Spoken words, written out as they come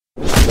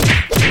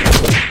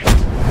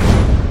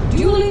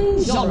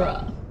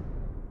genre.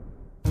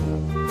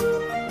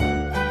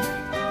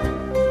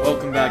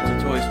 Welcome back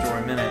to Toy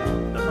Story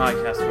Minute, the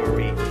podcast where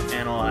we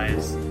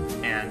analyze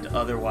and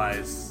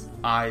otherwise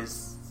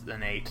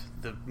eyes-nate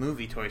the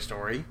movie Toy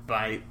Story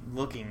by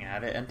looking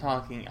at it and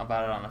talking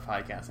about it on a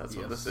podcast. That's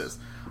what this is.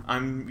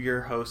 I'm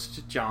your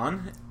host,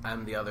 John.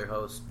 I'm the other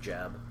host,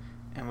 Jeb.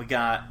 And we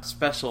got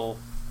special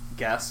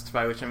guests,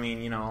 by which I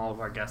mean, you know, all of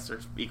our guests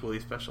are equally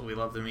special. We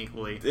love them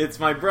equally. It's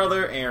my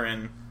brother,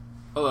 Aaron.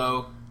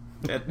 Hello.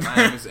 My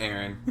name is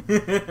Aaron.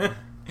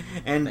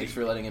 And thanks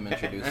for letting him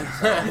introduce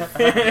himself,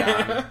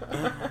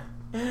 John.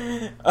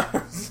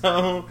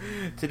 So,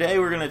 today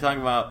we're going to talk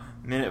about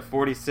minute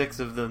 46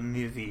 of the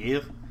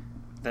movie.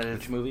 That is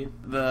Which movie?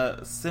 The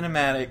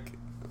cinematic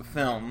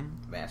film.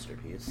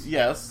 Masterpiece.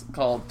 Yes,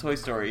 called Toy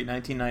Story,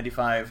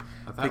 1995.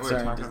 I thought we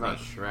were talking about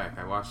Shrek.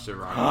 I watched the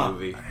wrong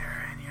movie.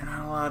 Aaron, you're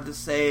not allowed to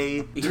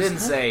say... He didn't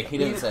say He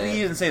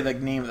didn't say the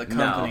name of the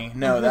company.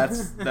 No,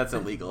 that's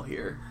illegal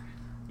here.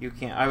 You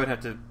can't. I would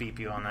have to beep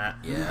you on that.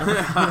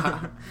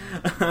 Yeah.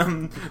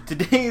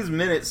 Today's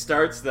minute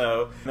starts,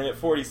 though, minute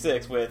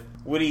 46, with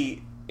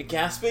Woody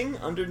gasping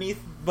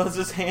underneath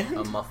Buzz's hand.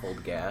 A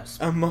muffled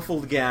gasp. A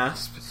muffled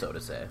gasp. So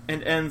to say.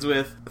 And ends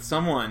with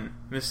someone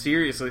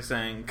mysteriously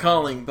saying,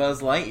 calling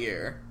Buzz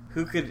Lightyear.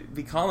 Who could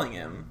be calling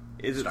him?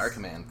 Is it Star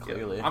Command,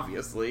 clearly. Yeah,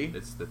 obviously.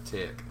 It's the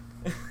Tick.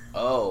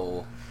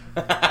 Oh.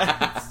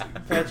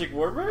 Patrick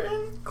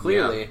Warburton?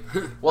 Clearly.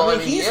 Yeah. Well, I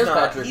mean, he is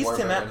Patrick he's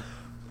Warburton.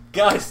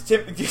 Guys,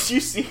 did you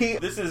see?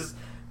 This is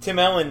Tim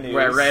Allen news.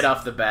 Right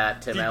off the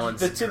bat, Tim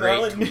Allen's the Tim great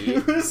Allen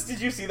tweet. news. Did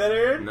you see that,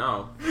 Aaron?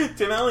 No.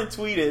 Tim Allen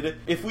tweeted,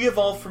 "If we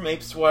evolved from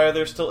apes, why are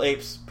there still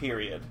apes?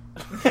 Period."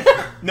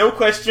 No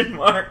question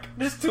mark.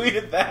 Just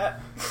tweeted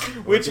that.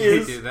 Which When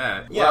did is he do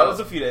that? Yeah, Well, it was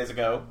a few days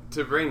ago.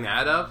 to bring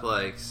that up,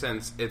 like,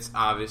 since it's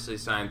obviously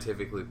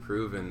scientifically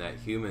proven that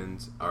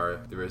humans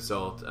are the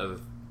result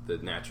of the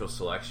natural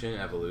selection,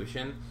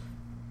 evolution,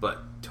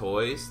 but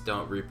toys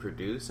don't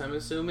reproduce, I'm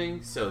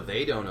assuming, so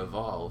they don't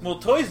evolve. Well,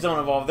 toys don't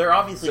evolve. They're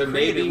obviously So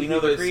created. maybe We he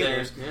know they're was saying-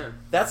 creators. yeah.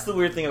 That's the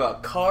weird thing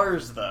about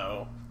Cars,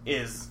 though,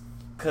 is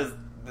because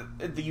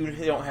you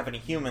don't have any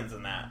humans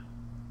in that.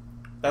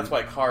 That's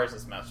why Cars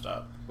is messed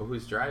up. Well,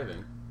 who's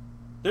driving?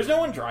 There's no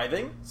one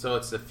driving. So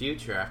it's the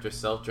future after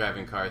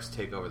self-driving cars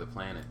take over the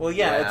planet. Well,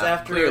 yeah, Yeah, it's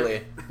after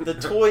clearly. the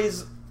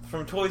toys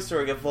from Toy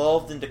Story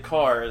evolved into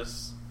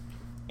cars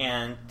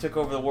and took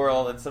over the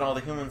world and sent all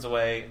the humans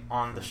away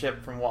on the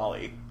ship from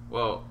WALL-E.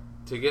 Well,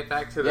 to get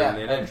back to the Yeah,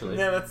 minute, eventually.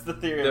 Yeah, that's the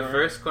theory. the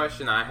first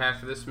question I have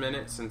for this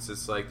minute, since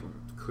it's like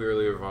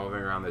clearly revolving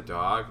around the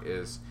dog,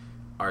 is: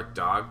 are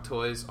dog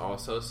toys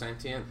also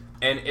sentient?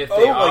 And if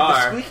they like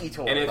are, the squeaky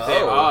toy. and if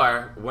they Oh.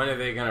 are, when are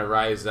they going to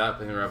rise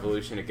up in a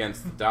revolution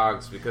against the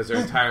dogs? Because their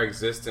entire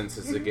existence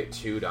is to get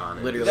chewed on,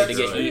 and Literally That's to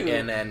get true.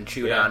 eaten and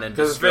chewed on and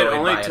because destroyed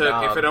by a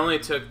dog. if it only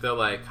took the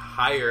like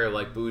higher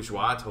like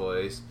bourgeois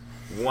toys,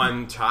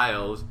 one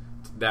child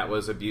that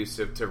was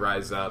abusive to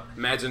rise up.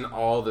 Imagine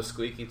all the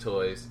squeaky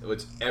toys,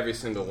 which every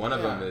single one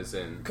of them is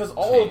in. Because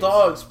all chains.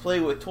 dogs play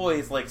with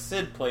toys like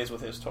Sid plays with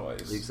his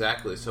toys.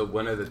 Exactly. So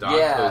when are the dog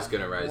Yeah. toys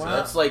going to rise Wow. up?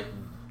 That's like...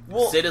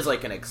 Well, Sid is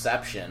like an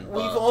exception.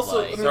 we've but,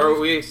 also- like, So are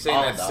we saying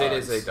all that Sid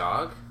dogs. is a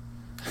dog?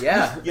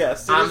 yeah. Yeah,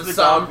 Sid On is the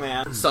some, dog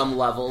man. Some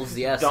levels,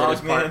 yes. Dog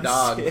Sid is part man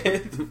dog.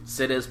 Sid.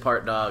 Sid is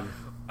part dog.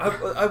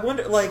 I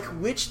wonder, like,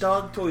 which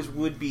dog toys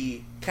would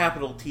be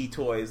capital T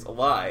toys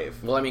alive?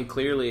 Well, I mean,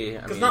 clearly...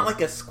 Because not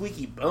like a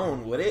squeaky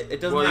bone, would it? It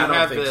doesn't Well, I have... don't you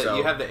have think the so.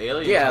 you have the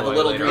alien. Yeah, toy the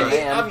little later green on.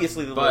 man.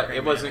 Obviously, the But little it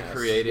green wasn't man is.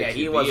 created Yeah, to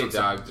he be a wasn't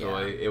dog some-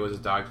 toy. yeah. It was a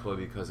dog toy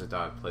because a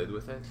dog played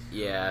with it.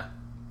 Yeah.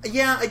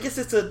 Yeah, I guess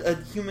it's a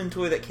human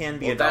toy that can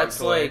be Well, a dog that's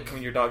toy like-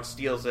 when your dog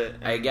steals it.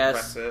 And I guess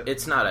wrecks it.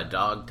 it's not a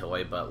dog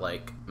toy, but,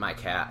 like, my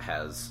cat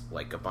has,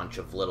 like, a bunch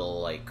of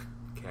little, like,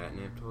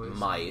 Catnip toys.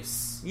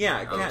 mice.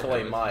 Yeah, Oh, cat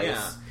Toy toys, mice.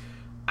 Yeah.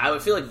 I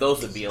would feel like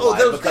those would be Oh, alive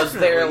those because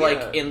they're, definitely,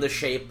 like, yeah. in the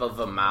shape of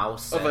a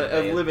mouse. Of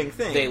and a living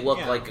thing. They look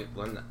yeah. like...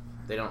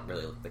 They don't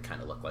really look... They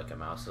kind of look like a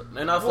mouse.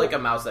 Enough like a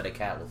mouse that a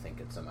cat will think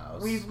it's a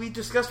mouse. We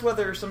discussed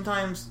whether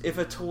sometimes if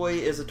a toy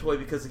is a toy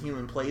because the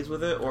human plays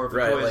with it, or if a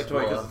Right, toy is like, a toy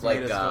because it's like,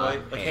 made as a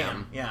toy. Like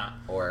Ham. Yeah.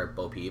 Or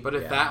Bo Peep. But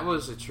if yeah. that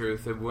was the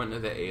truth, then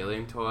wouldn't the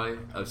alien toy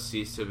have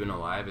ceased to have been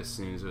alive as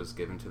soon as it was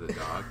given to the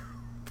dog?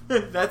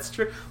 That's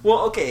true.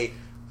 Well, okay,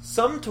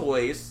 some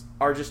toys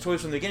are just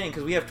toys from the beginning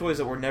because we have toys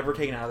that were never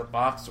taken out of the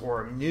box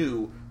or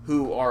new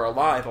who are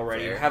alive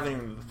already Fair. or haven't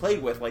even been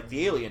played with, like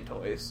the Alien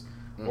toys.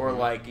 Or Mhm.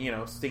 like, you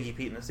know, Stinky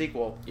Pete in the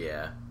sequel.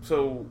 Yeah.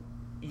 So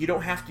you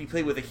don't have to be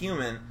played with a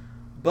human,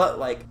 but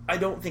like I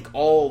don't think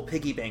all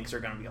piggy banks are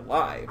going to be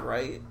alive,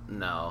 right?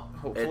 No.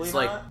 Hopefully it's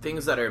not. like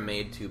things that are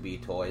made to be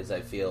toys,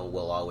 I feel,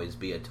 will always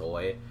be a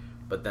toy.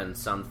 But then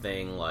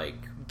something like...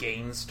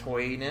 Gains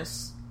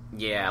toyness.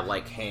 Yeah,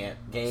 like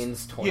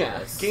gains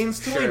toyness. Yeah, gains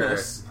Sure.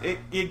 toyness.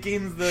 It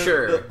gains the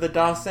Sure. the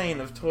Dasein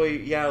of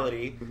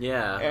toyality.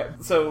 Yeah.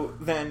 So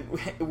then,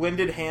 when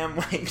did Ham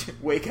like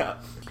wake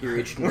up? He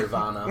reached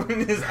Nirvana.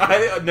 When his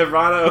eye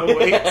Nirvana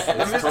awakes.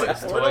 It's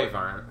Mystic Toy Portal?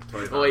 Vana.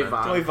 Toy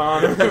Vana. Toy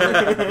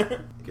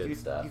Vana. Good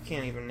stuff. You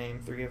can't even name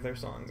 3 of their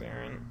songs,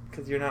 Aaron,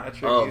 because you're not a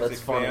true Oh, music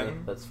that's funny.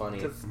 fan. That's funny.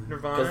 Because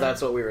Nirvana. Because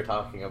that's what we were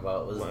talking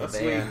about, was last the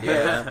band. week,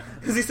 Yeah.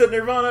 Because he said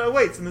Nirvana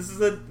awaits, and this is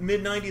a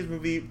mid-90s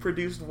movie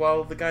produced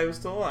while the guy was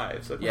still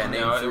alive. So Yeah, come on.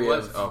 name No, it 3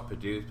 was of...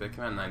 produced, but it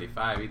came out in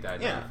 95. He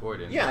died in 94,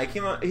 didn't he? Yeah, it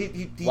came out.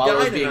 He While it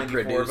was died in being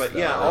 94, produced, but though,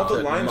 yeah, it all the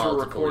took lines were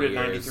multiple recorded in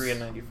years. 93 and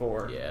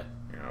 94. Yeah.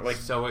 You know, like,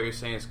 So what you're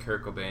saying is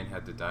Kurt Cobain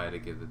had to die to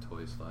give the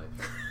Toys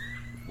life.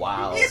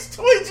 Wow. he's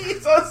Toy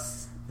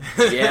Jesus!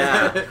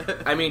 Yeah.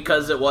 I mean,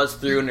 because it was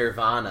through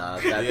Nirvana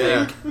that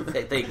Yeah.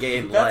 they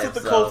gained That's life. what the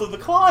so- cult of the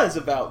Claw is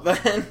about,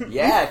 then.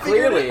 Yeah, You figured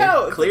clearly. it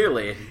out.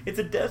 Clearly. It's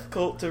a death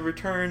cult to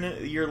return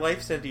your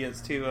life sentience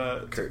to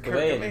Kurt Kurt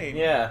Cobain.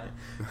 Yeah.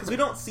 Because we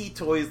don't see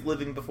toys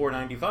living before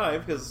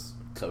 95, because...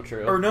 So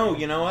true. Or no,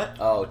 you know what?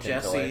 Oh,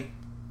 Jesse. Tintoy.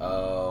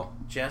 Oh.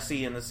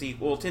 Jesse in the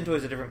sequel. Well,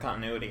 Tintoy's a different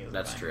continuity. Is the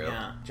That's thing. true.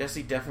 Yeah.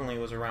 Jesse definitely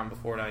was around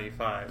before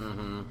 95.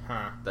 Mm-hmm.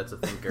 Huh. That's a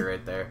thinker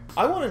right there.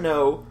 I want to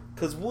know,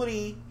 because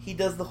Woody, he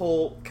does the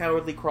whole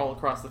cowardly crawl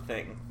across the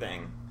thing.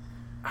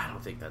 I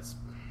don't think that's...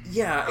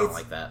 Yeah, I don't it's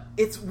like that.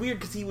 it's weird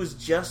because he was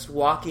just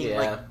walking Yeah.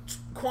 like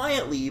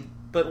quietly,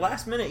 but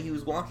last minute he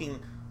was walking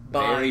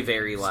by Very,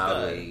 very Scud.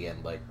 loudly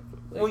and like...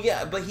 Well,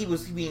 yeah, but he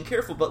was being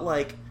careful. But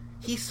like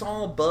he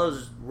saw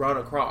Buzz run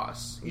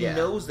across. He Yeah.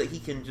 knows that he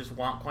can just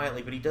walk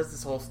quietly, but he does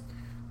this whole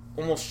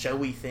almost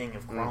showy thing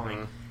of crawling.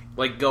 Mhm.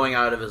 Like going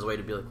out of his way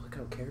to be like, look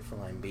how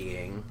careful I'm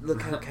being.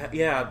 Look how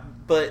yeah.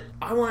 But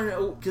I want to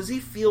know, does he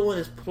feel when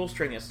his pull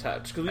string is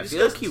touched? Because we I feel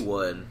discussed like he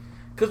would.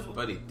 because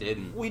But he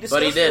didn't. we discussed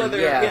But he did. whether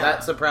Yeah,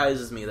 that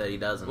surprises me that he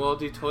doesn't. Well,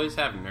 do toys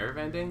have nerve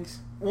endings?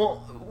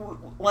 Well,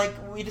 like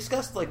we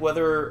discussed, like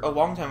whether a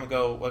long time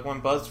ago, like when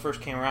Buzz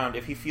first came around,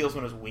 if he feels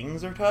when his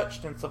wings are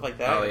touched and stuff like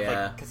that. Oh,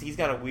 yeah. Because he's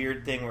got a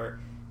weird thing where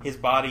his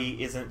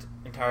body isn't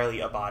entirely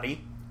a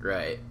body.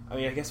 right. I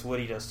mean, I guess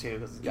Woody does too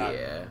because he's got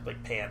Yeah.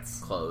 like pants,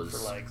 Clothes.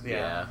 for legs. Yeah.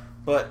 Yeah.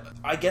 But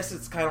I guess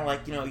it's kind of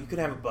like, you know, you could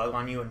have a bug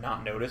on you and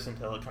not notice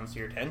until it comes to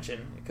your attention.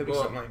 It could be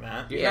Well, something like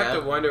that. You Yeah.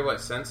 have to wonder what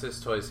senses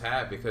toys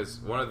have, because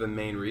one of the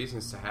main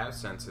reasons to have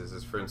senses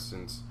is, for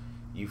instance,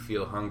 you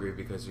feel hungry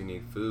because you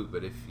need food,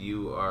 but if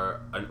you are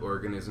an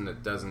organism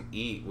that doesn't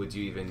eat, would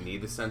you even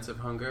need a sense of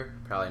hunger?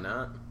 Probably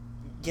not.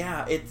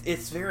 Yeah,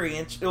 it's very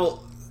interesting.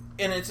 Well,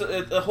 and it's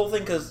a whole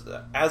thing because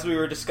as we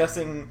were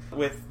discussing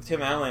with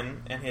Tim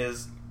Allen and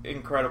his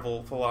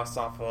incredible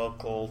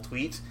philosophical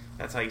tweet,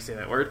 that's how you say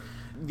that word,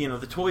 you know,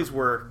 the toys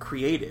were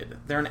created.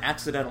 They're an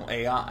accidental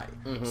AI.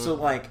 Mhm. So,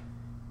 like,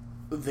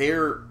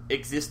 their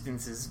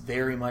existence is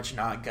very much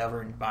not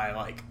governed by,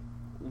 like,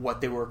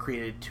 what they were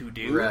created to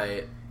do.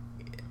 Right.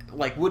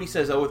 Like, Woody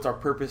says, oh, it's our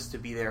purpose to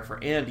be there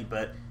for Andy,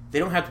 but they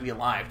don't have to be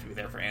alive to be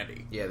there for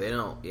Andy. Yeah, they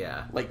don't.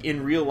 Yeah. Like,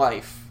 in real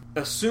life,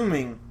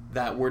 assuming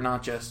that we're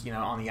not just, you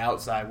know, on the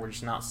outside, we're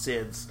just not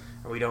SIDS,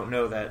 and we don't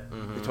know that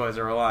the toys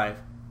are alive.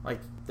 Like,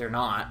 they're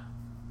not.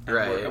 And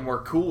Right.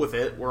 we're cool with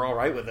it. We're all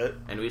right with it.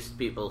 And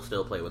people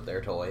still play with their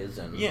toys.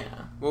 And Yeah.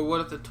 Well,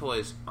 what if the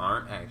toys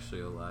aren't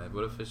actually alive?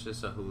 What if it's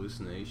just a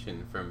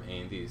hallucination from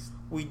Andy's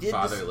We did.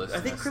 fatherlessness?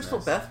 I think Crystal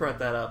Beth brought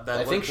that up. That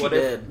I think she what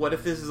did. What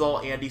if this is all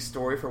Andy's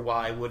story for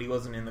why Woody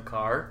wasn't in the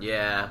car?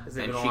 Yeah. Has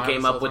it And been she alive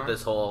came this up whole with time?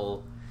 this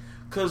whole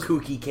Because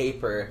kooky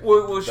caper. we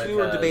were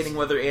because- debating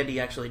whether Andy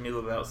actually knew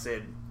about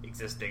Sid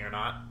existing or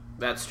not.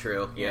 That's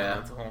true. Yeah.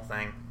 That's the whole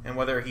thing, and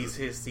whether he's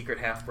his secret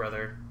half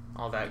brother.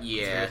 All that.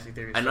 Yeah, conspiracy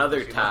theory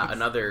another stuff that she likes.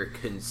 another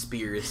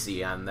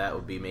conspiracy on that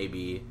would be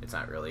maybe it's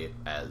not really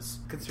as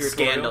Conspiratorial?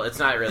 scandal. It's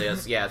not really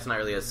as it's not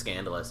really as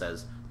scandalous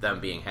as them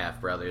being half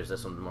brothers.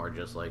 This one's more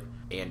just like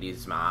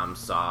Andy's mom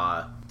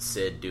saw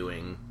Sid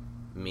doing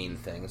mean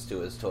things to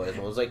his toys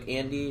and was like,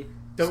 Andy,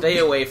 Don't stay be-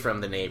 away from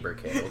the neighbor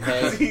kid,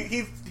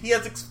 okay? he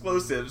has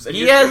explosives. And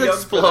He you're has too young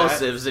for that.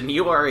 explosives, and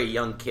you are a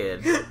young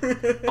kid.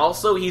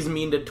 Also, he's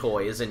mean to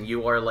toys, and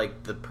you are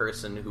like the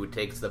person who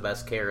takes the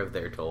best care of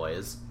their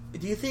toys.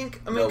 Do you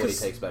think? I mean, Nobody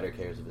 'cause takes better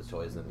care of his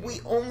toys than me.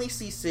 we only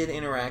see Sid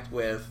interact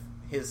with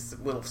his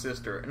little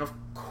sister, and of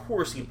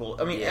course he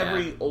I mean, Yeah.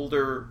 every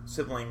older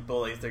sibling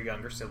bullies their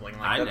younger sibling.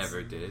 Like, I that's-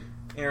 never did.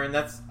 Aaron,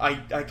 that's I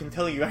can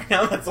tell you right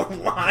now that's a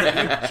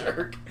lie, you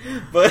jerk.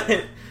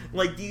 But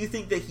like, do you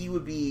think that he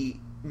would be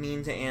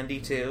mean to Andy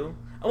too?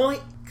 Well,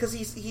 because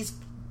he's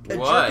a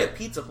What? jerk at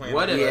Pizza Planet.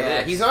 What if-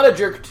 Yeah, he's not a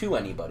jerk to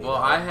anybody. Well,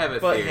 though. I have a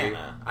But theory.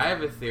 Hannah. I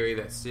have a theory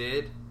that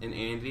Sid and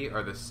Andy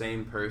are the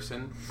same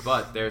person,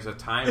 but there's a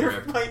time They're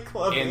rift. Fight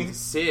Clubbing. And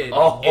Sid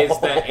Oh. is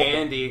the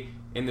Andy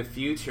in the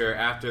future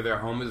after their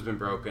home has been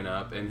broken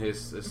up and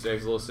his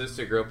little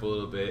sister grew up a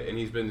little bit and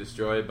he's been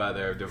destroyed by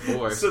their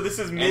divorce. So this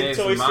is And mid his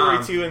Toy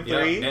mom- Story 2 and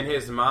yep, 3? and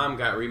his mom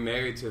got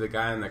remarried to the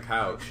guy on the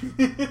couch.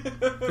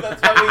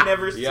 That's why we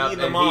never see Yep,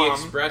 the and mom. he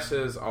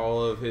expresses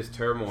all of his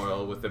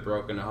turmoil with the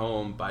broken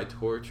home by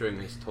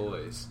torturing his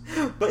toys.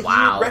 But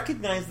Wow. he would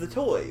recognize the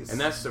toys. And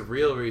that's the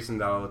real reason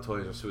that all the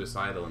toys are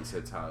suicidal in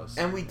Sid's house.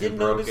 And we did And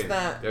notice broken.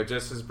 that- They're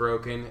just as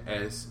broken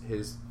as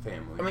his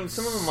family. I mean,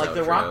 some of them, So like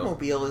the true.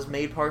 Rockmobile, is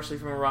made partially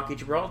from a Rocky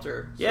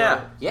Gibraltar. So,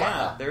 Yeah,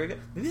 yeah. There we go.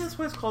 Maybe that's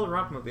why it's called a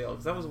Rockmobile,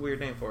 because that was a weird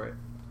name for it.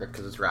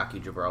 Because it's Rocky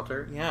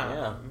Gibraltar.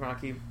 Yeah.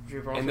 Rocky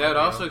Gibraltar. And that would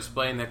also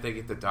explain that they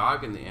get the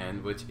dog in the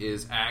end, which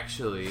is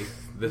actually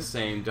the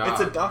same dog.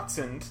 It's a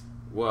dachshund.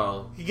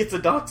 Well, He gets a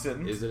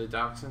dachshund. is it a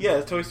dachshund?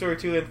 Yeah, Toy Story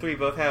 2 and 3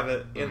 both have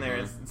it in there.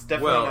 It's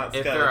definitely Well, not Scud.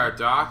 if there are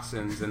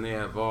dachshunds and they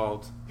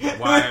evolved,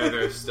 why are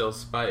there still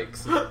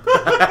spikes?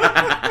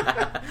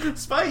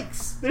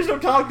 Spikes! There's no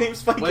dog named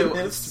Spike Wait, in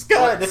this.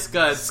 Scud!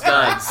 Scud.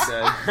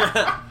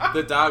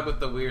 The dog with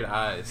the weird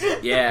eyes.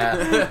 Yeah.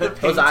 The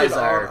Those eyes painted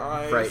are on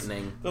eyes.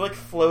 frightening. They're like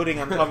floating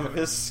on top of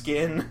his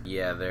skin.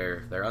 Yeah,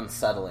 they're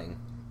unsettling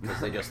because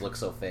they just look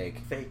so fake.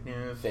 Fake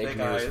news. Fake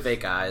news, eyes.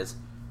 fake eyes.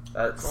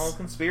 It's all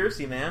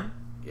conspiracy, man.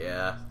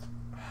 Yeah.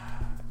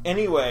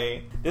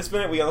 Anyway, this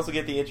minute we also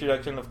get the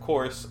introduction, of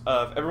course,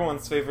 of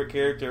everyone's favorite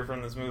character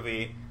from this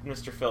movie,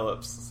 Mr.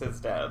 Phillips, Sid's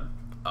dad.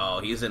 Oh,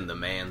 he's in the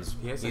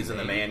he's in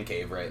the man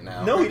cave right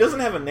now. No, he doesn't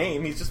have a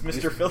name. He's just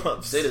Mr.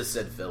 Phillips. Sid is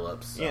Sid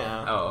Phillips. So.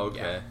 Yeah. Oh, okay.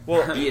 Yeah.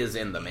 Well, He is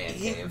in the man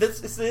cave.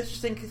 It's an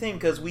interesting thing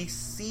because we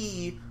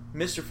see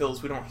Mr.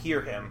 Phillips, we don't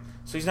hear him,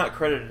 so he's not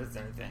credited as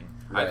anything.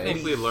 Right. I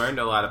think we learned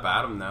a lot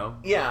about him, though.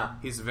 Yeah,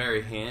 He's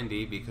very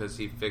handy because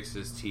he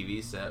fixes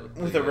TV set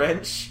with a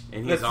wrench.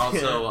 And he's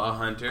That's- also a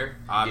hunter,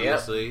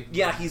 obviously.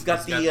 Yeah, he's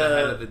got He's the got the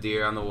head of the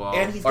deer on the wall.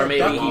 and he's Or got maybe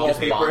duck he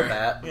just wallpaper. bought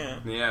that. Yeah,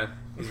 Yeah,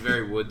 he's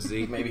very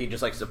woodsy. Maybe he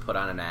just likes to put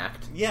on an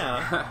act.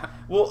 yeah.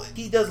 Well,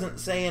 he doesn't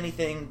say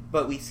anything,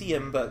 but we see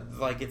him. But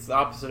like, it's the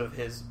opposite of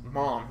his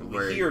mom, who we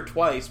Right. hear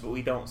twice, but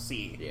we don't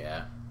see.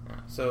 Yeah.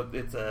 So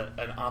it's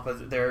an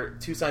opposite. They're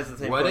two sides of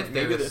the same What coin. if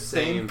they're Maybe the the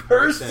same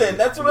person? person?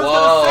 That's what I Whoa.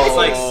 was It's going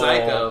like to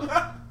say.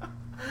 Psycho.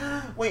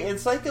 Wait, and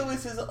Psycho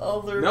is his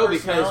other No,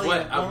 because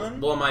personality woman?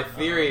 well, my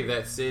theory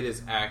that Sid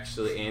is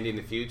actually Andy in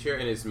the future,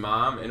 and his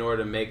mom, in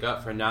order to make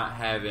up for not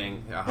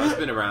having a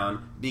husband around,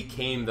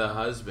 became the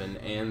husband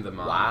and the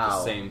mom at the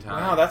Wow. same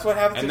time. Wow, that's what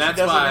happens and if she that's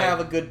doesn't why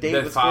have a good date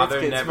the with father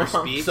Sports Kids' never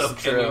mom. speaks, So and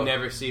true. you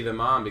never see the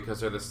mom because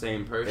they're the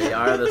same person. They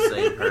are the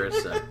same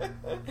person.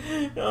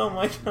 Oh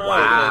my god.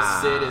 Wow.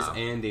 Because Sid is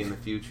Andy in the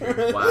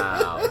future.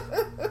 Wow.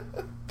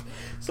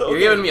 So You're okay.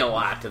 giving me a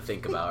lot to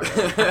think about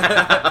right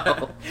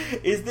now.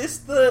 Is this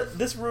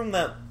this room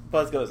that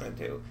Buzz goes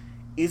into?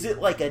 Is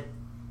it like a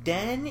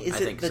den? Is I it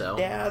think the so.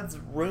 dad's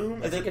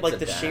room? I Is think it it's like a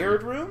the den.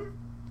 shared room?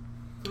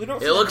 We don't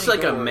see It that looks many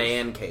like a doors.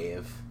 man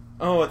cave.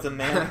 Oh, it's a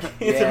man.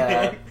 It's a Yeah.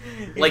 man.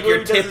 He's Like where your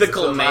he does his-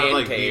 typical A lot man of,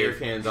 like, beer cave.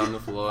 cans on the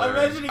floor. I'm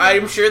imagining.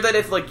 I'm sure that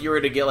if like you were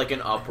to get like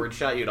an upward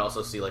shot, you'd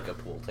also see like a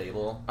pool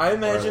table. I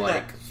imagine or,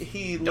 like, that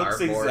he looks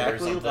dartboard or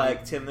exactly something.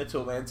 like Tim the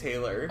Toolman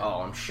Taylor.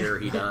 Oh, I'm sure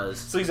he does.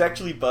 So he's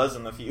actually Buzz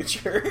in the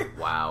future.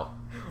 Wow.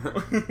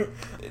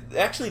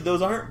 Actually,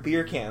 those aren't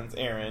beer cans,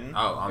 Aaron.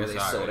 Oh, I'm Are they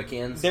sorry. soda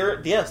cans?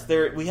 They're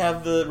we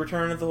have the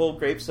return of the whole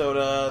grape soda,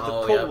 the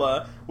Oh,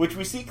 cola, which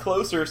we see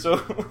closer.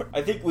 So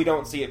I think we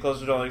don't see it closer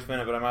to the next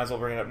minute, but I might as well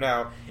bring it up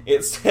now.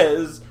 It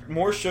says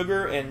more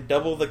sugar and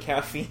double the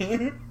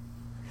caffeine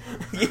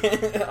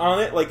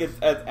on it, like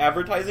it's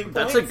advertising.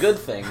 That's points. a good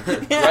thing,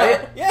 Yeah,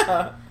 right?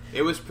 yeah.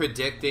 It was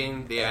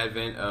predicting the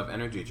advent of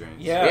energy drinks.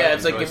 Yeah. Yeah,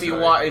 it's in like Toy if you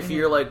Story. want, if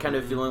you're like kind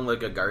of feeling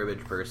like a garbage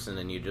person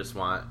and you just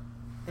want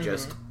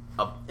just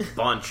a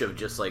bunch of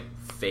just like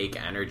fake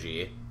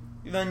energy.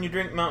 Then you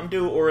drink Mountain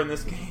Dew, or in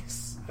this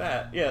case,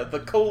 that. Yeah, the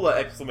cola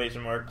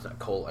exclamation mark. It's not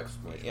cola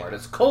exclamation Yeah. mark.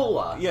 It's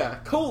cola. Yeah,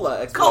 cola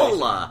exclamation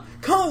Cola.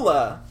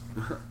 Cola!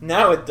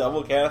 Now with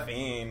double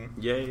caffeine.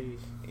 Yay.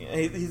 Yeah,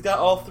 he's got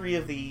all three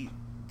of the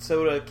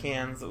soda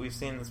cans that we've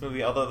seen in this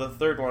movie, although the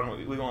third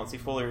one we won't see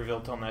fully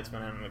revealed till next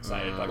minute. I'm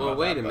excited to talk Well, about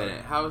wait that, a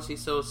minute. How is he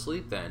so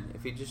asleep then?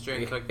 If he just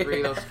drank like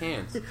 3 of those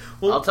cans.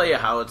 Well, I'll tell you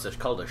how it's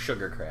called a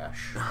sugar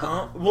crash.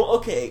 well,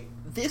 okay,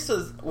 this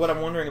is what I'm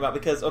wondering about,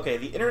 because, okay,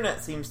 the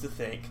internet seems to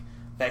think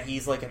that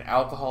he's like an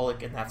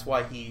alcoholic and that's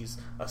why he's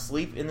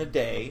asleep in the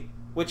day,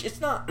 which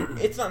it's not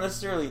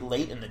necessarily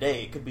late in the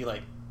day. It could be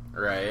like,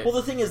 Right? well,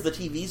 the thing is the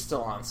TV's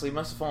still on, so he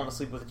must have fallen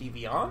asleep with the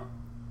TV on?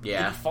 Did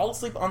Yeah. he fall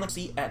asleep on the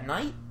seat at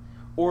night?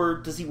 Or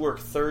does he work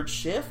third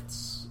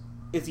shifts?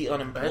 Is he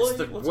unemployed? That's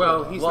the- What's Well,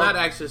 going on? he's Well- not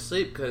actually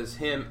asleep because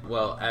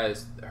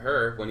as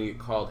her, when he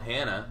called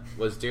Hannah,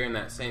 was during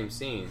that same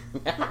scene.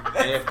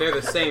 And if they're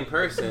the same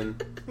person,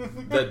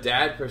 the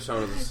dad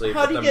persona was asleep,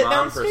 How but do you the get mom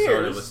downstairs?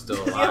 persona was still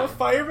Does he have a alive.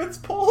 fireman's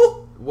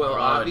pole? Well, Oh,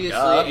 obviously,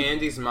 duh.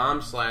 Andy's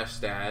mom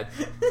 / dad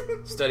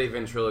study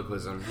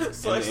ventriloquism in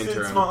Slash the Sid's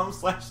interim. mom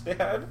 /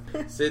 dad.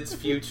 Sid's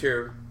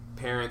future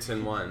parents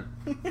in one.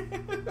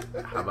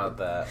 How about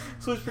that?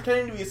 So he's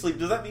pretending to be asleep.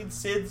 Does that mean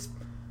Sid's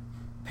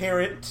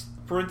parent,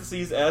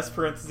 parentheses S,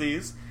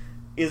 parentheses,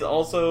 is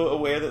also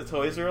aware that the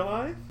toys are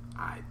alive?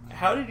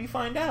 How did he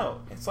find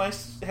out?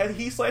 Had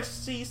he /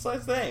 she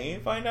 / they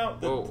find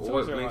out that Well, the toys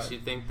what are makes alive? you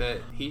think that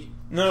he...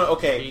 No,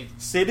 okay. He-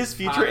 Sid is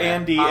future Pama.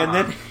 Andy, and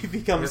then Pama. he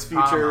becomes His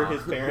future Pama.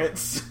 his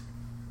parents.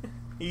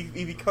 he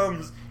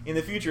becomes, in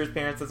the future, his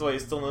parents. That's why he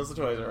still knows the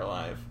toys are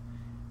alive.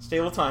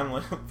 Stable time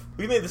loop.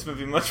 We made this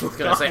movie much more I was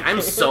gonna say I'm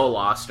complicated. so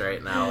lost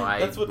right now.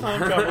 That's what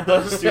time travel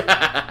does to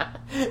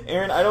you.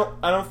 Aaron, I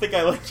don't think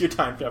I liked your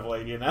time travel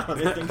idea now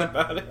that I think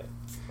about it.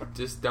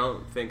 Just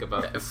don't think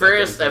about At the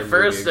first, second it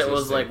movie was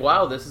existing. like,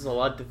 wow, this is a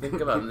lot to think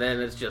about. And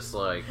then it's just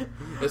like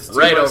It's too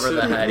right much over to-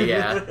 the head.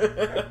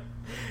 Yeah.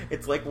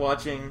 It's like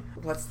watching,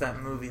 what's that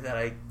movie that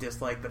I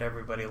dislike but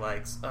everybody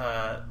likes?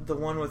 The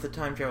one with the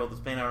time travel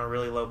that's made on a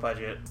really low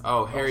budget.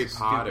 Oh, Harry so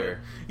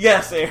Potter. stupid.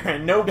 Yes,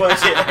 Aaron, no budget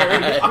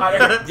Harry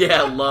Potter.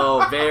 Yeah,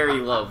 low,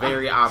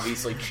 very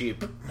obviously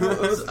cheap.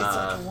 It's like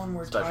a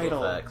one-word special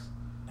title. effects.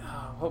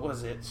 What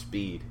was it?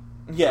 Speed.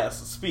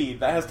 Yes,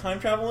 Speed. That has time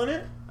travel in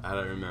it? I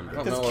don't remember. I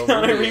don't Because know what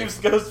Keanu movie. Reeves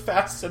goes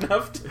fast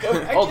enough to go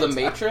back Oh, The in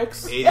time.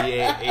 Matrix?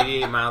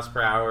 88 miles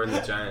per hour in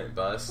the giant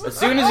bus. As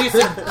soon as you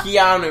said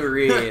Keanu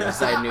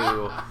Reeves, I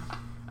knew.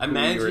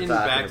 Imagine talking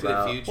Back to the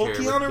about. Future. Well, with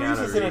Keanu Reeves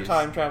is in a Reeves.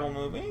 time travel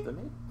movie.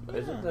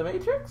 Is it The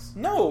Matrix?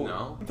 No.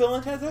 No. Bill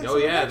and Ted's Excellent Oh,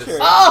 yeah, Adventure.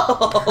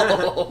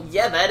 Oh!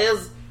 Yeah, that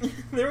is...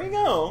 There we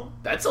go.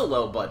 That's a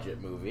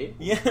low-budget movie.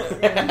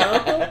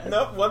 Yeah.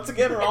 Nope. Once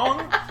again,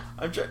 wrong.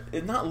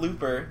 Not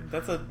Looper.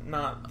 That's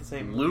not the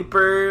same.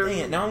 Looper... Dang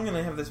it! Now I'm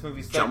gonna have this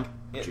movie stuck.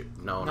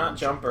 No, not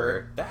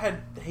Jumper. That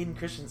had Hayden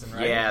Christensen,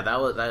 right? Yeah, that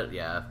was...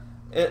 Yeah.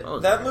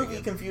 was That very movie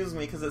good. confused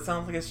me because it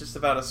sounds like it's just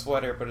about a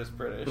sweater, but it's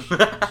British.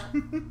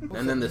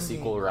 And then the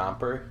sequel,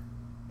 Romper.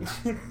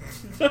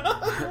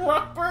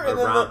 Romper Or and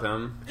then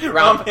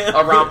Romp Him.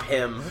 Romp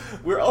Him.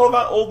 We're all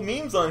about old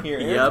memes on here.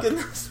 Aaron's Yep. getting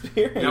the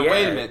spirit. Now, Yeah.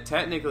 wait a minute.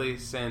 Technically,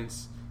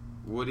 since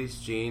Woody's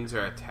jeans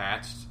are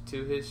attached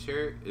to his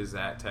shirt, is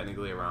that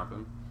technically a Romp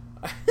Him?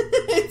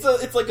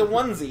 it's like a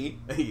onesie.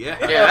 Yeah.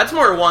 Yeah, that's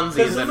more onesies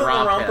Doesn't than the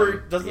Romp romper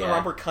Him. doesn't Yeah. the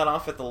romper cut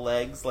off at the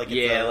legs? Like it's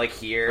Yeah, a- like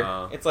here.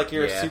 it's like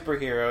you're Yeah. a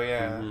superhero.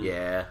 Yeah. Mhm.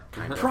 Yeah.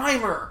 Kind of.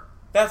 Primer.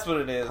 That's what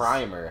it is.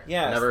 Primer.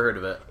 Yes. Never heard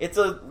of it. It's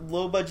a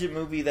low budget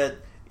movie that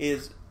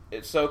it's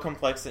so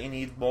complex that you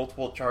need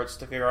multiple charts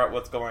to figure out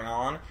what's going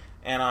on.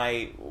 And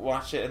I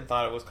watched it and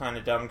thought it was kind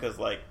of dumb because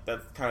like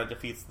that kind of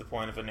defeats the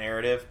point of a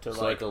narrative. To It's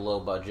like a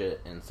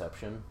low-budget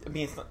Inception. I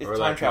mean, it's Or time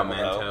like travel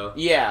though. Memento.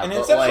 Yeah, And but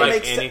Inception like...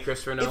 makes any sense.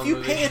 Christopher If Nolan you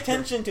movie. pay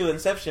attention to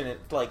Inception,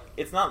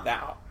 it's not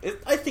that.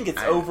 I think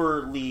it's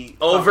overly like,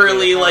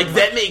 complicated.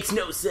 that makes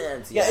no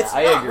sense. Yeah, it's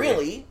I not agree.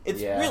 really. It's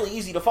Yeah. really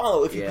easy to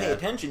follow if you pay Yeah.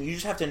 attention. You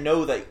just have to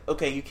know that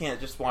okay, you can't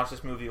just watch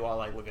this movie while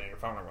like looking at your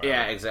phone or whatever.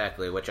 Yeah,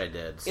 exactly, which I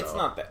did. So. It's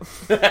not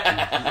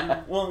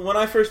that. Well, when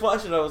I first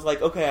watched it, I was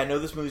like, okay, I know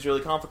this movie's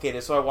really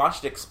complicated, so I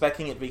watched it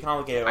expecting it to be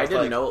complicated. I was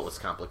didn't like, know it was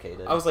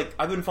complicated. I was like,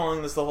 I've been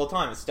following this the whole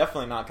time. It's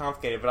definitely not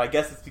complicated, but I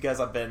guess it's because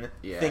I've been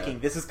Yeah. thinking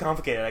this is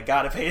complicated. I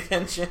gotta pay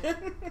attention.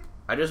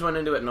 I just went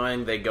into it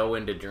knowing they go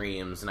into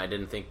dreams, and I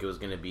didn't think it was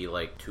going to be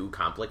like too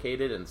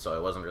complicated, and so I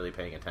wasn't really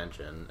paying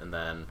attention. And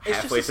then It's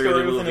halfway just a through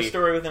story the within movie, a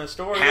story within a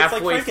story. It's halfway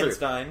like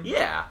Frankenstein. through,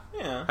 yeah,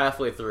 Yeah.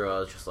 halfway through, I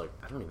was just like,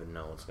 I don't even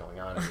know what's going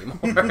on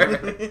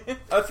anymore.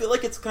 I feel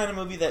like it's the kind of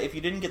movie that if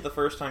you didn't get the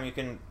first time, you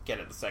can get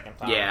it the second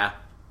time. Yeah,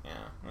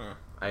 Yeah.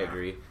 I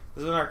agree.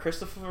 This is our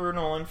Christopher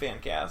Nolan fan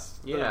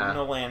cast. The Yeah.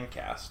 Nolan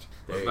cast.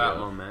 There What you about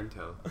go.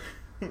 Memento?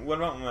 What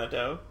about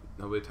Memento?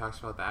 Nobody talks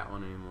about that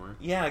one anymore.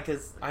 Yeah,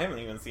 because I haven't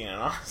even seen it,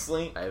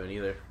 honestly. I haven't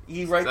either.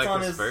 He writes like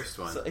on his his first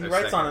one. He Or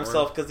writes on second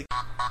himself because he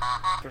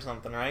or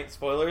something, right?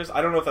 Spoilers?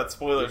 I don't know if that's You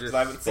spoilers because just I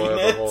haven't seen spoiled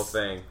it. the whole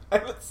thing. I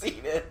haven't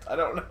seen it. I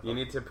don't know. You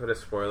need to put a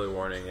spoiler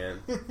warning in.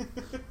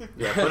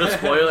 Yeah, put a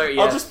spoiler.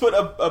 Yeah, I'll just put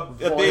a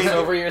voice big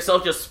over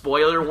yourself. Just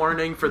spoiler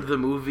warning for the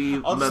movie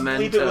I'll just Memento.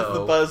 leave it with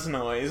the buzz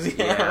noise,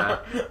 Yeah.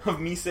 of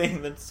me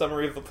saying the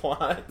summary of the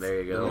plot.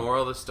 There you The go.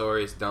 moral of the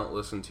story is don't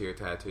listen to your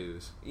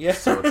tattoos. Yeah,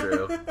 So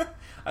true.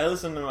 I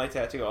listen to my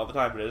tattoo all the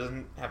time, but it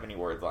doesn't have any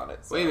words on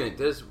it. So. Wait a minute,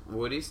 does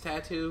Woody's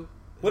tattoo?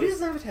 What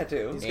doesn't have a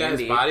tattoo? He's got his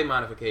Andy. body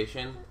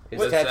modification. His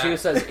Does tattoo that-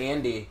 says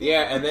Andy.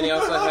 Yeah, and then he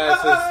also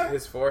has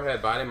his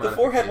forehead body The modification.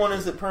 forehead one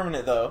isn't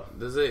permanent though.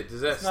 Does that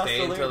It's not stay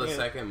still until there, the yeah.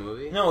 second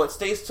movie? No, it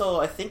stays till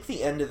I think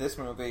the end of this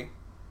movie.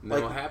 Then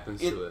like, what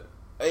happens it- to it?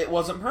 It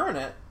wasn't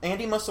permanent.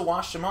 Andy must have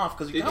washed him off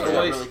because he Did probably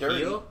got toys really dirty.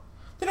 heal?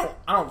 They don't.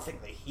 I don't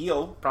think they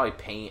heal. Probably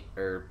paint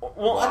or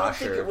Well, I don't wash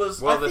think or... it was.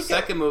 Well, I the think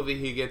second movie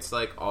he gets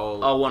like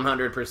all. Oh,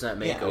 100%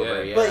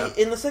 makeover, yeah. But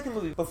in the second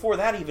movie, before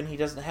that even, he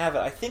doesn't have it.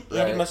 I think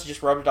Andy Right. must have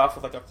just rubbed it off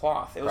with like a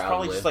cloth. It was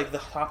probably Probably. just like the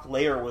top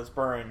layer was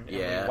burned, and when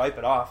Yeah. you wipe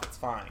it off, it's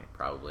fine.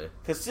 Probably.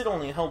 Because Sid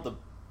only held the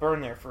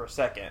burn there for a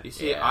second. You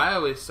see, Yeah. I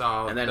always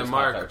saw And then the his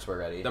mark. Pop-Tarts were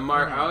ready. The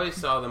mark. Mhm. I always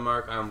saw the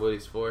mark on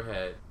Woody's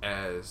forehead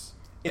as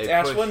It's a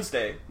Ash push-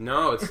 Wednesday.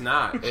 No, it's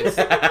not.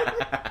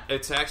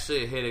 It's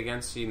actually a hit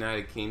against the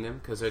United Kingdom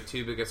because our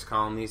two biggest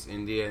colonies,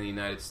 India and the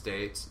United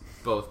States,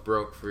 both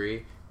broke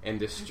free and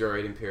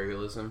destroyed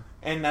imperialism.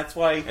 And that's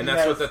why he And that's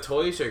has, what the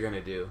toys are going to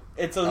do.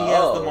 And so he has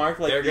the Oh. mark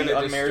like They're going the to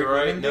unmarried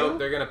destroy. women Nope, do?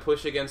 they're going to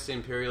push against the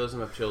imperialism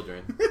of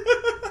children.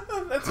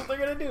 That's what they're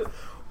gonna do.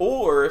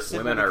 Or Sid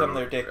will Women become are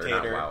their or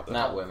dictator. Not,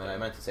 not women. I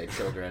meant to say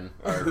children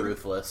are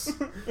ruthless.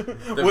 The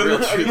Women real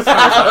are- truth comes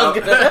out.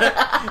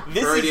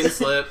 This Freudian is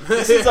slip.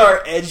 This is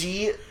our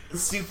edgy,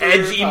 super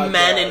Edgy podcast.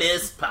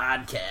 meninist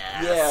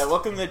podcast. Yeah,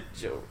 welcome to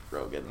Joe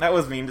Rogan. That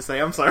was mean to say.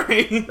 I'm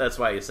sorry. That's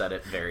why you said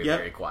it very, Yep.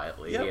 very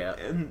quietly. Yep. Yeah.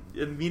 And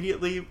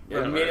immediately.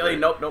 Immediately,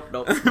 nope.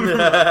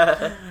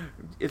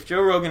 If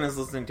Joe Rogan is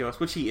listening to us,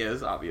 which he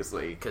is,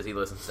 obviously. Because he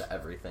listens to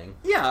everything.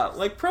 Yeah,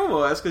 like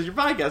promo us because your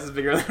podcast is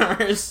bigger than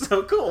ours.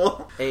 So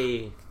cool.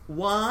 Hey,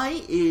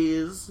 Why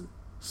is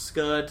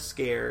Scud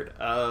scared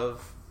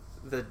of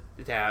the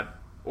dad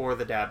or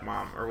the dad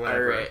mom or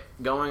whatever. Alright,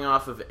 going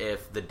off of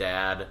if the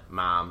dad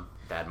mom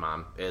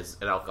is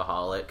an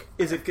alcoholic.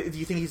 Is it? Do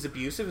you think he's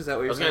abusive? Is that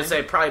what you're saying? I was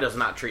going to say, probably does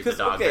not treat the 'Cause,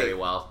 dog okay, very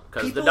well.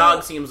 Because the people-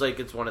 dog seems like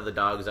it's one of the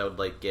dogs that would,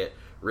 like, get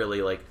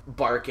really, like,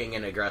 barking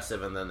and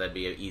aggressive, and then that'd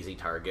be an easy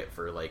target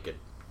for, like, an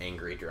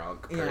angry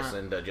drunk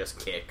person to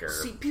just kick or...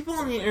 See, people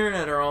on the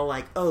internet are all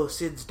like, oh,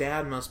 Sid's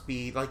dad must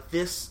be like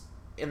this,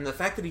 and the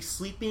fact that he's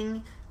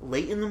sleeping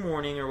late in the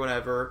morning or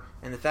whatever,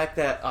 and the fact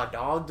that a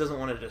dog doesn't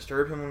want to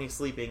disturb him when he's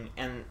sleeping,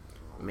 and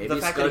Maybe the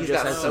fact Scud that he's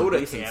just got has soda some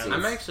decency. cans.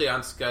 I'm actually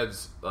on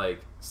Scud's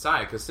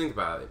side, because think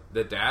about it.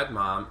 The dad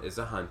mom is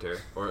a hunter,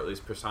 or at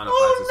least personifies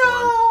as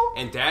one,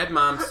 and dad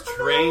moms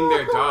train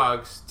their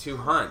dogs to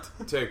hunt,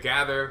 to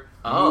gather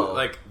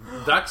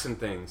ducks and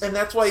things. And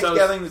that's why he's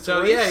gathering the toys?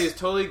 So yeah, he's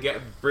totally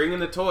bringing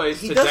the toys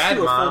He to does dad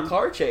do a mom. full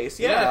car chase,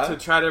 yeah. To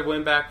try to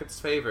win back its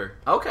favor.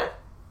 Okay.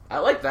 I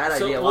like that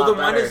idea a Well, lot then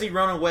why better. does he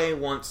run away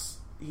once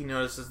he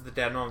notices the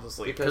dad mom's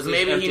asleep? Because he's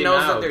maybe he empty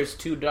knows now. that there's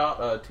two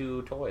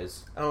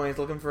toys. Oh, he's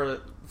looking for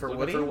Looking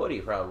Woody? for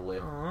Woody, probably.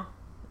 Aw.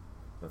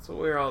 That's what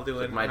we're all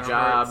doing. My in our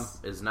job hearts.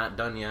 is not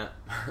done yet.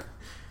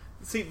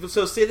 See,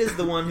 so Sid is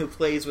the one who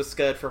plays with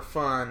Scud for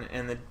fun,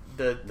 and the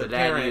The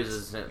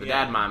parents,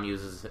 dad mom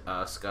uses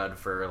Scud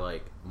for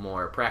like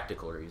more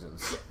practical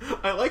reasons.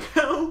 I like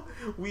how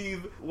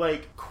we've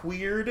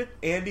queered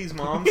Andy's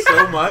mom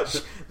so much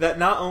that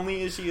not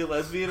only is she a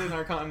lesbian in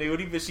our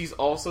continuity, but she's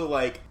also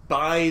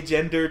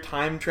bi-gender,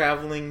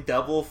 time-traveling,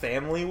 double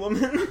family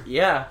woman.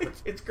 Yeah.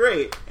 It's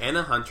great. And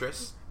a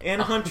huntress.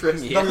 And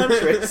Huntress. Yeah. The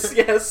Huntress,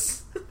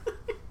 yes.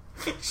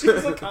 She's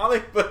a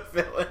comic book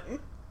villain.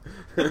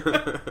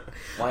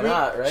 Why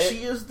not, right?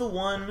 She is the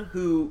one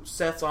who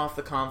sets off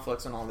the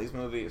conflicts in all these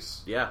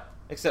movies. Yeah.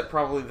 Except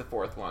probably the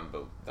fourth one,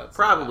 but that's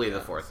Probably not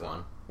the fourth so.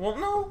 one. Well,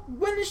 no.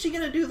 When is she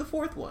going to do the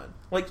fourth one?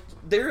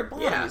 They're at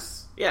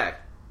Bonnie's. Yeah.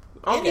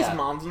 Oh, Andy's yeah.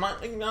 mom's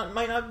might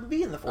not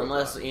be in the fourth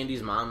Unless one.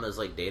 Andy's mom is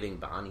dating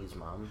Bonnie's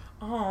mom.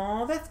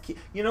 Aw, that's cute.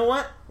 You know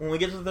what? When we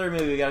get to the third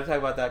movie, we got to talk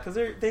about that because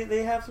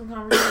they have some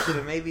conversation,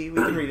 and maybe we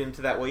can read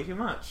into that way too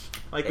much,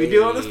 like we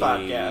do on this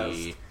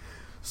podcast.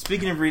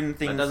 Speaking of reading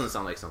things, That doesn't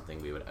sound like something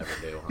we would ever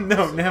do. no,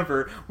 honestly.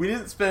 never. We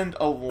didn't spend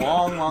a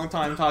long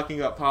time talking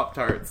about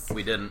Pop-Tarts.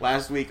 We didn't.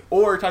 Last week,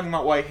 or talking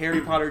about why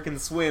Harry Potter can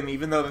swim,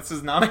 even though this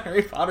is not a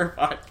Harry Potter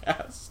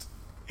podcast.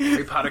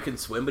 Harry Potter can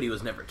swim, but he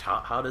was never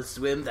taught how to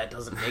swim. That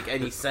doesn't make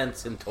any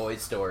sense in Toy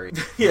Story.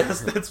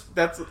 Yes,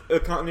 that's a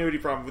continuity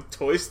problem with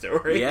Toy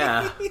Story.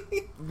 Yeah.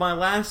 My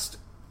last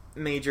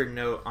major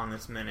note on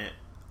this minute,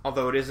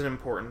 although it is an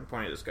important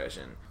point of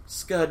discussion,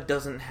 Scud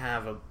doesn't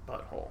have a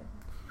butthole.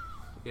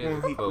 Yeah,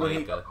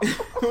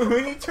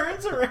 When he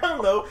turns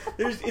around, though,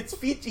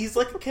 he's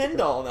like a Ken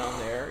doll down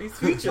there. He's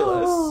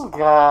featureless. Oh,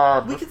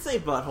 God. We could say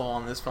butthole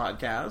on this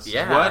podcast.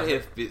 Yeah. What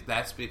if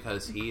that's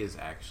because he is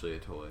actually a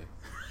toy?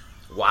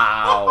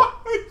 Wow.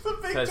 He's a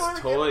big Because toy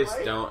to toys get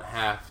right. don't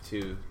have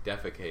to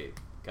defecate.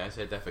 Can I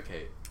say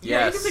defecate?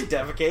 Yeah, Yes. you can say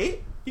defecate.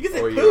 You can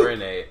say Or poop.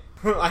 urinate.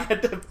 I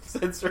had to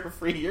censor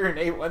free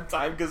urinate one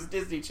time because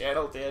Disney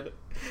Channel did.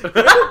 Did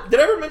I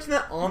ever mention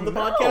that on the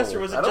No, podcast, or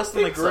was I it don't just in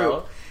the think group?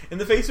 so. In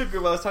the Facebook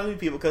group, I was talking to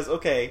people because,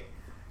 okay,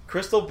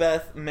 Crystal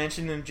Beth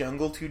mentioned in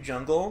Jungle to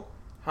Jungle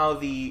how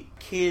the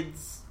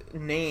kid's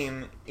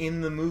name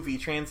in the movie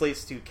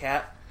translates to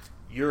cat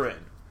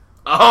urine.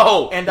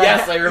 Oh, And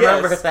yes, I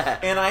remember yes.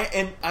 that. And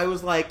I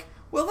was like,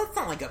 well, that's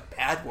not like a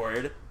bad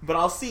word, but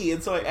I'll see.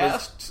 And so I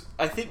asked,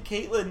 I think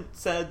Caitlin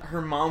said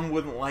her mom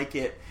wouldn't like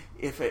it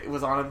if it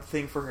was on a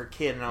thing for her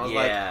kid, and I was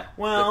Yeah. like,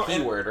 well... The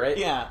P word, right?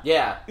 Yeah.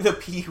 Yeah. The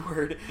P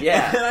word.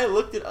 Yeah. And then I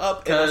looked it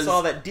up, and I 'Cause-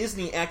 saw that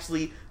Disney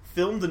actually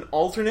filmed an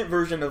alternate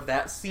version of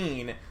that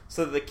scene,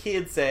 so that the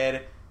kid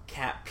said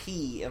cat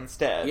pee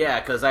instead. Yeah,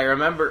 because I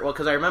remember,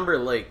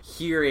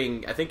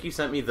 hearing, I think you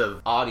sent me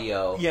the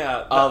audio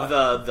Yeah, of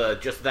the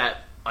just that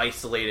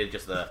isolated,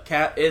 just the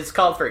Cat... It's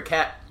called for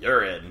cat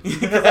urine.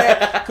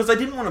 Because I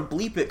didn't want to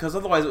bleep it, because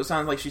otherwise it would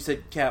sound like she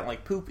said cat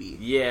like poopy.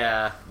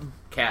 Yeah,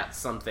 cat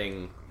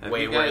something Have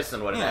way you worse guys-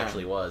 than what it yeah.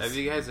 actually was. Have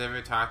you guys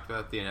ever talked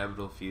about the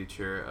inevitable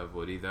future of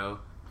Woody, though?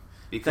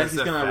 That Because he's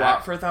the going to fact-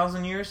 rot for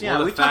 1,000 years? Yeah, Well,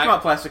 the we talked fact-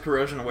 about plastic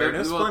corrosion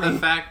awareness. Well, plenty. the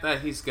fact that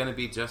he's going to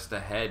be just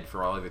ahead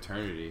for all of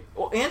eternity.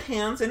 Well, and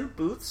hands and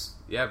boots.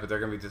 Yeah, but they're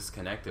going to be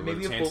disconnected. Maybe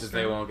What are the a chances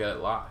they bolster? won't get it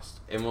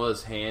lost? And will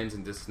his hands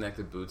and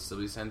disconnected boots still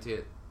be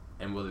sentient?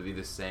 And will it be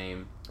the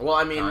same Well,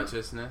 I mean,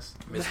 consciousness?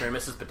 Mr. and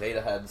Mrs.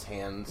 Potato Head's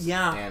hands.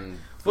 Yeah. And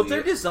Well,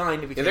 they're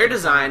designed to be they're taken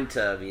designed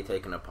to be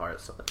taken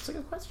apart. So that's a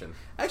good question.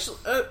 apart.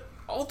 Actually,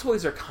 all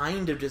toys are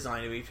kind of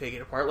designed to be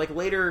taken apart. Like,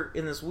 later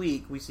in this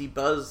week, we see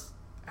Buzz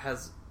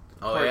has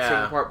Oh, parts yeah.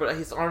 taken apart, but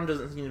his arm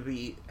doesn't seem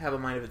to have a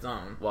mind of its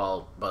own.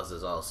 Well, Buzz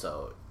is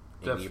also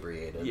The-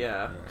 inebriated.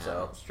 Yeah.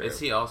 So That's true. Is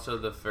he also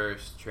the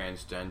first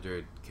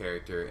transgendered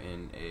character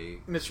in a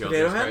Mr. children's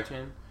Potato Head?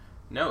 cartoon?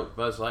 No,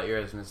 Buzz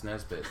Lightyear as Miss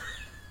Nesbitt.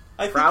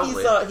 I think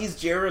Probably. he's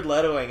Jared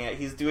Letoing it.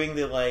 He's doing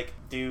the,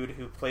 dude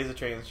who plays a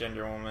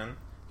transgender woman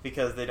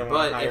because they don't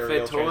want to But hire if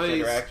real a toy's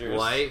transgender actors.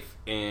 life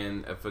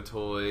and if a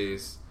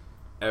toy's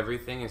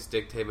everything is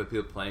dictated by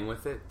people playing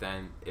with it,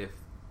 then if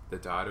the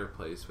daughter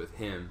plays with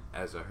him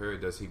as a her,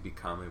 does he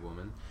become a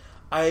woman?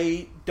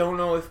 I don't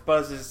know if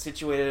Buzz is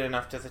situated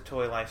enough to the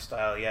toy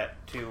lifestyle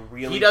yet to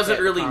really. He doesn't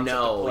get really the concept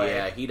of know. play.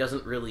 Yeah, he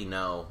doesn't really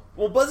know.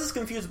 Well, Buzz is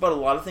confused about a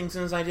lot of things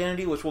in his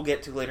identity, which we'll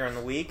get to later in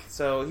the week.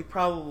 So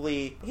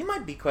he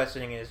might be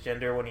questioning his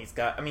gender when he's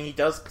got. I mean, he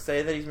does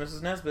say that he's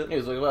Mrs. Nesbit. He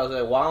was like,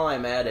 well, while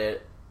I'm at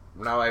it,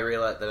 now I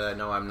realize that I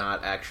know I'm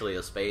not actually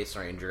a space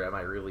ranger. Am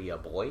I really a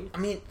boy? I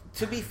mean,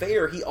 to be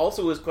fair, he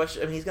also is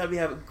question. I mean, he's got to be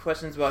having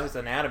questions about his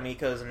anatomy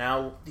because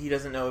now he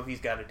doesn't know if he's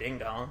got a ding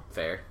dong.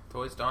 Fair.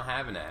 Toys don't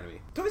have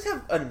anatomy. Toys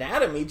have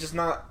anatomy, just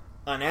not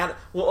anatomy.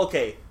 Well,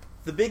 okay.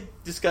 The big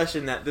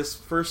discussion that this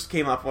first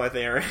came up with,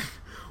 Aaron,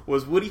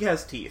 was Woody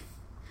has teeth,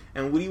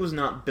 and Woody was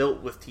not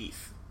built with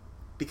teeth.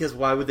 Because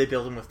why would they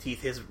build him with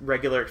teeth? His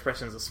regular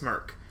expression is a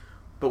smirk,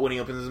 but when he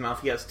opens his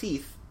mouth, he has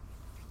teeth.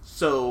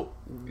 So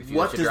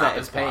what does that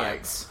imply?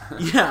 Pants.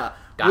 Yeah.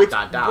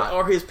 Dot.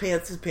 Or his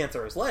pants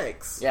are his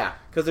legs. Yeah.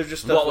 Because they're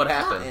just stuff What would with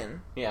happen?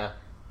 cotton. Yeah.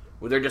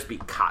 Would there just be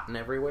cotton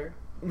everywhere?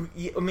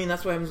 I mean,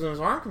 that's what happens when his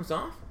arm comes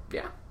off.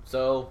 Yeah.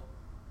 So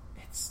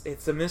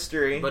It's a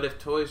mystery. But if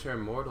toys are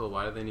immortal,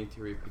 why do they need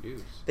to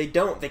reproduce? They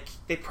don't. They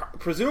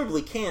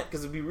presumably can't,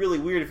 because it'd be really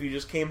weird if you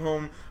just came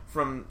home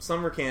from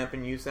summer camp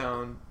and you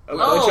sound...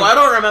 I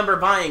don't remember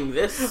buying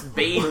this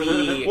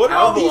baby what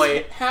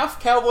cowboy.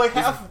 Half cowboy,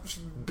 half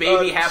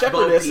baby, half Bo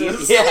shepherdesses.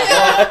 Peep.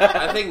 Yeah.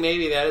 I think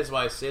maybe that is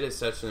why Sid is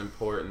such an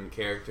important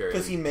character.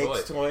 Because he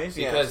makes toys,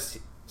 Because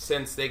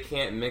since they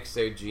can't mix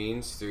their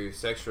genes through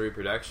sexual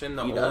reproduction,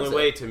 the He does only it.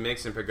 way to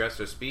mix and progress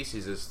their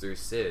species is through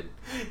Sid.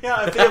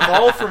 Yeah, if they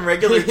evolved from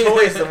regular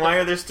toys, then why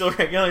are there still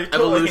regular toys?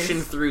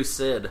 Evolution through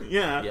Sid.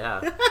 Yeah.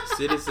 Yeah.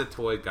 Sid is the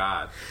toy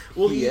god.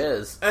 Well, He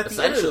is. At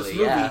the end of this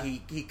movie,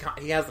 Essentially,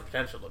 he has the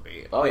potential to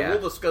be. Oh, yeah. We'll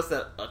discuss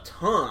that a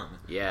ton.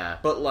 Yeah.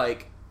 But,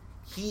 like,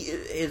 he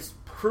is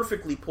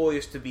perfectly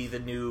poised to be the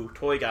new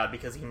toy god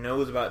because he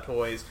knows about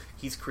toys,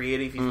 he's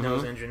creative, he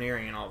knows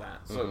engineering and all that.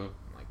 So,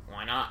 like,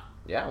 why not?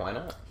 Yeah, why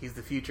not? He's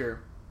the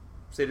future.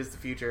 Sid is the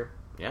future.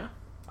 Yeah.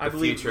 I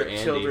believe future that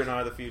Andy. children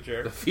are the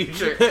future. The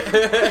future. He's older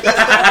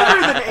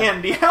than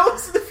Andy. How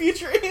is he the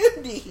future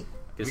Andy?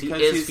 Because he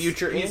is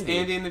future He's Andy.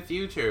 Andy in the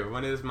future.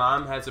 When his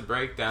mom has a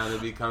breakdown,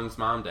 it becomes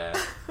mom dad.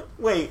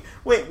 Wait.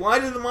 Why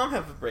did the mom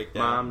have a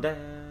breakdown? Mom,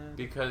 dad.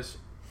 Because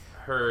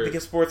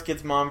Sports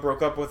Kid's mom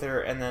broke up with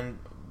her, and then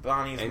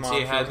Bonnie's and mom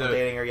she had wasn't to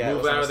dating her yet. move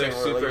It was out of in a their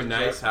stable super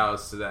relationship. nice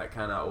house to that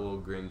kind of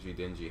old, grungy,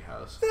 dingy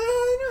house.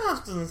 Your house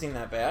doesn't seem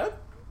that bad.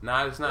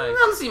 Not as nice. It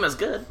doesn't seem as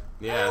good.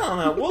 I Yeah. don't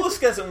know. We'll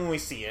discuss it when we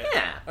see it.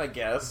 Yeah. I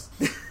guess.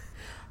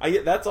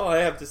 That's all I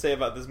have to say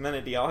about this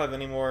minute. Do y'all have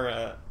any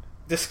more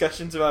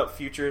discussions about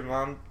future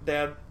mom,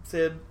 dad,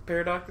 Sid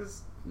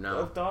paradoxes No.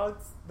 of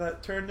dogs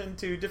that turned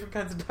into different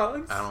kinds of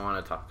dogs? I don't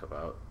want to talk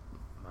about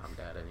mom,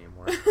 dad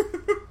anymore.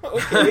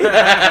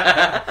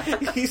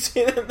 Okay. You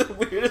say that in the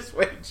weirdest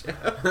way, Jeff.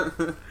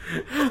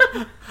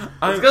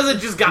 It's because it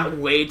just got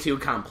way too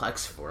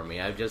complex for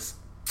me.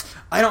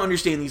 I don't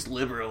understand these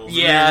liberals.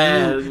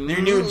 Yeah.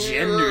 Their new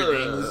gender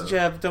things.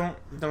 Jeff, don't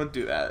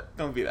do that.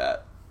 Don't be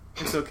that.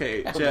 It's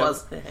okay, What Jeff.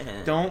 was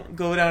that? Don't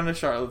go down to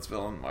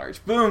Charlottesville in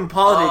March. Boom,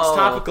 politics, Oh.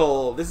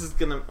 topical. This is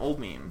gonna old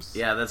memes.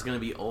 Yeah, that's going to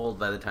be old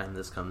by the time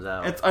this comes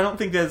out. I don't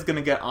think that's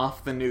gonna get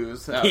off the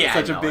news. Yeah,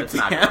 such no, a big it's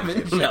not thing.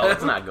 going to. No,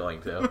 it's not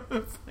going to.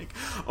 It's like,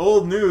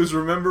 old news.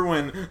 Remember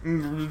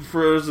when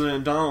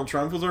President Donald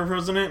Trump was our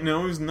president?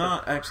 No, he's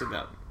not. Actually,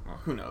 that. Well,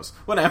 who knows?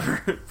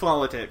 Whatever.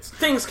 Politics.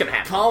 Things can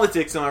happen.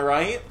 Politics, am I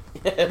right?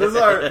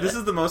 This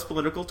is the most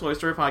political Toy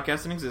Story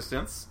podcast in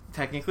existence.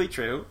 Technically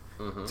true.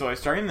 Mhm. Toy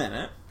Story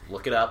Minute.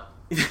 Look it up.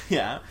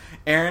 Yeah.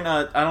 Aaron,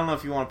 I don't know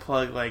if you want to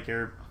plug like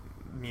your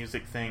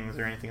music things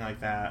or anything like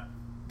that.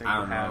 I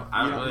don't know.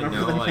 I You don't really remember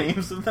know. the Like,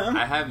 names of them?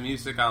 I have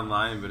music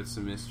online, but it's a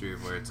mystery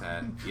of where it's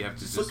at. You have to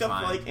just look up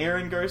find. like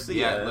Aaron Garcia.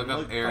 Yeah, look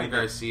up Aaron find it.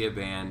 Garcia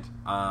Band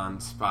on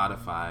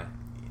Spotify.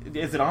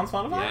 Is it on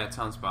Spotify? Yeah, it's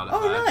on Spotify.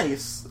 Oh,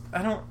 nice.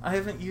 I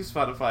haven't used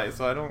Spotify,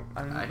 so I didn't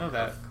I know have.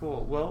 that.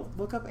 Cool. Well,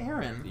 look up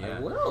Aaron. Yeah. I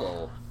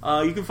will.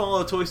 You can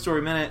follow Toy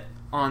Story Minute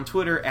on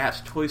Twitter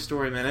at Toy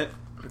Story Minute.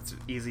 It's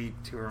easy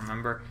to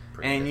remember.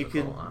 Pretty and difficult,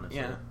 you can,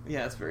 honestly.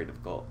 yeah, it's very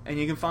difficult. And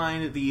you can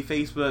find the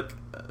Facebook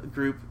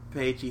group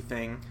pagey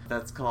thing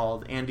that's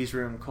called Andy's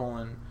Room :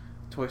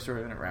 Toy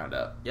Story Minute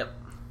Roundup. Yep.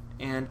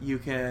 And you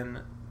can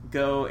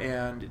go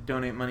and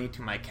donate money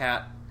to my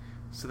cat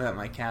so that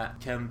my cat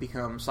can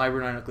become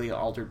cybernetically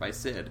altered by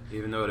Sid.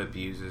 Even though it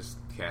abuses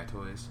cat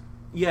toys.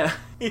 Yeah,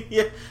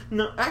 yeah.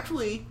 No,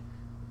 actually,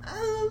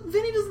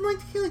 Vinny doesn't like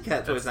to kill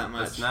cat toys that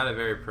much. That's not a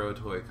very pro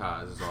toy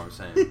cause, is all I'm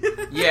saying.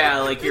 Yeah,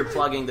 like you're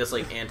plugging this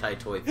like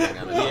anti-toy thing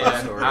on a Toy Yeah,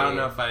 Story I don't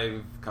know if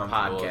I'm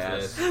comfortable with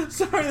podcast. this.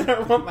 Sorry that I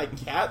want my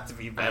cat to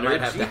be I better.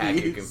 might have to hack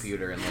your Jeez.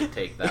 computer and like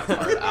take that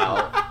part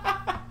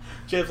out.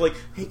 Jeff's like,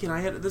 hey, can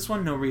I edit this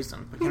one? No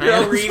reason. But can I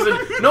edit this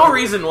one? No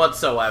reason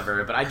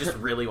whatsoever. But I just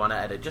really want to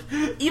edit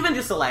even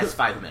just the last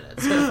 5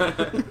 minutes.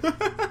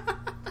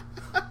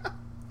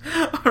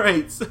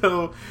 Alright,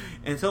 so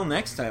until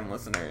next time,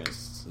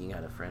 listeners. You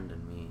got a friend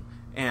in me.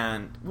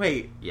 And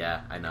wait,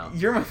 Yeah, I know.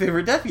 you're my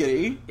favorite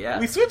deputy. Yeah.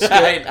 We switched it.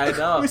 I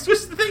know. We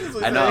switched the things.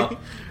 I know.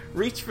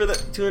 Reach for the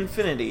to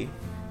infinity.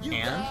 You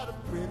And? got a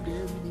friend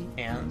in me.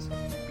 And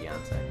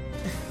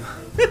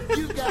Beyonce.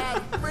 You got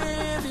a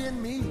friend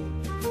in me.